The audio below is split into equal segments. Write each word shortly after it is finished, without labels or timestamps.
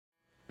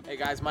Hey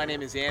guys, my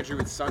name is Andrew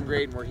with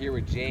Sungrade and we're here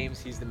with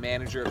James. He's the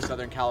manager of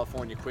Southern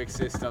California Quick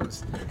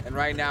Systems. And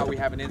right now we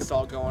have an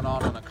install going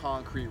on a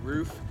concrete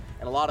roof.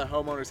 And a lot of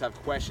homeowners have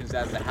questions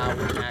as to how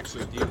we can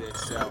actually do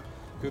this. So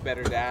who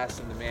better to ask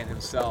than the man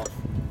himself.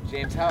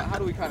 James, how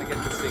do we kind of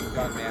get this thing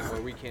done, man,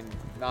 where we can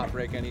not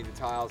break any of the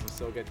tiles and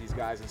still get these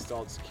guys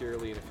installed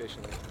securely and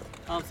efficiently?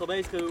 So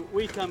basically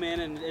we come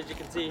in and as you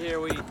can see here,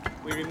 we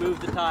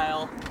remove the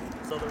tile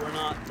so that we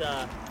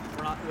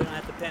don't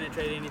have to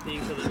penetrate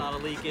anything, so there's not a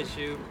leak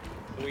issue.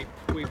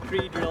 We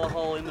pre-drill a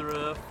hole in the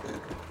roof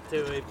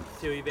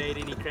to evade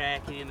any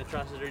cracking in the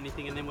trusses or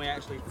anything, and then we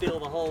actually fill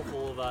the hole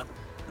full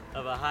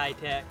of a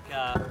high-tech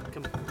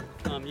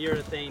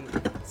urethane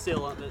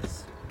sealant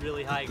that's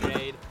really high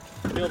grade.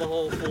 Fill the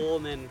hole full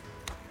and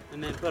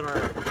then put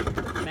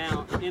our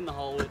mount in the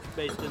hole, which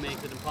basically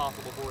makes it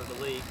impossible for it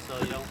to leak. So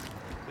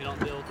we don't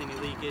deal with any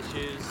leak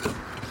issues.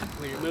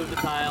 We remove the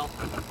tile,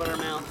 put our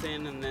mounts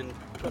in, and then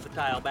put the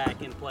tile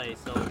back in place.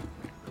 So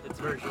it's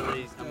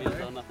virtually,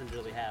 so nothing's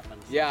really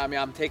happened. Yeah,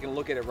 I'm taking a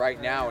look at it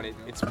right now and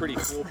it's pretty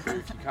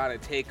foolproof. You kind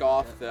of take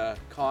off the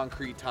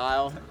concrete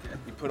tile,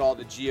 you put all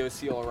the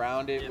geoseal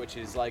around it, which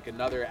is like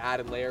another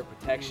added layer of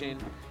protection.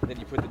 Then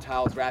you put the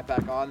tiles right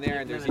back on there,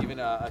 and there's even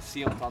a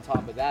sealant on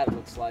top of that, it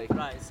looks like.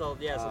 Right, so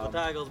yeah, so the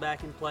tile goes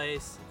back in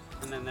place,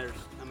 and then there's,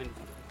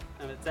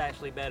 it's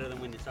actually better than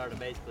when you started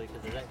basically,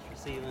 because there's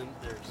extra sealant,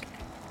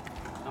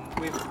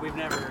 we've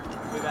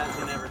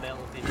actually never dealt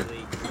with any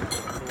leaks the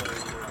way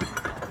we do it.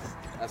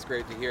 That's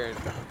great to hear.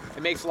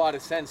 It makes a lot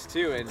of sense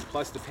too, and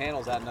plus the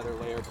panels add another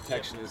layer of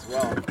protection as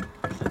well.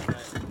 That's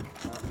right.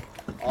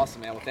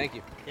 Awesome, man. Well, thank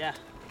you. Yeah.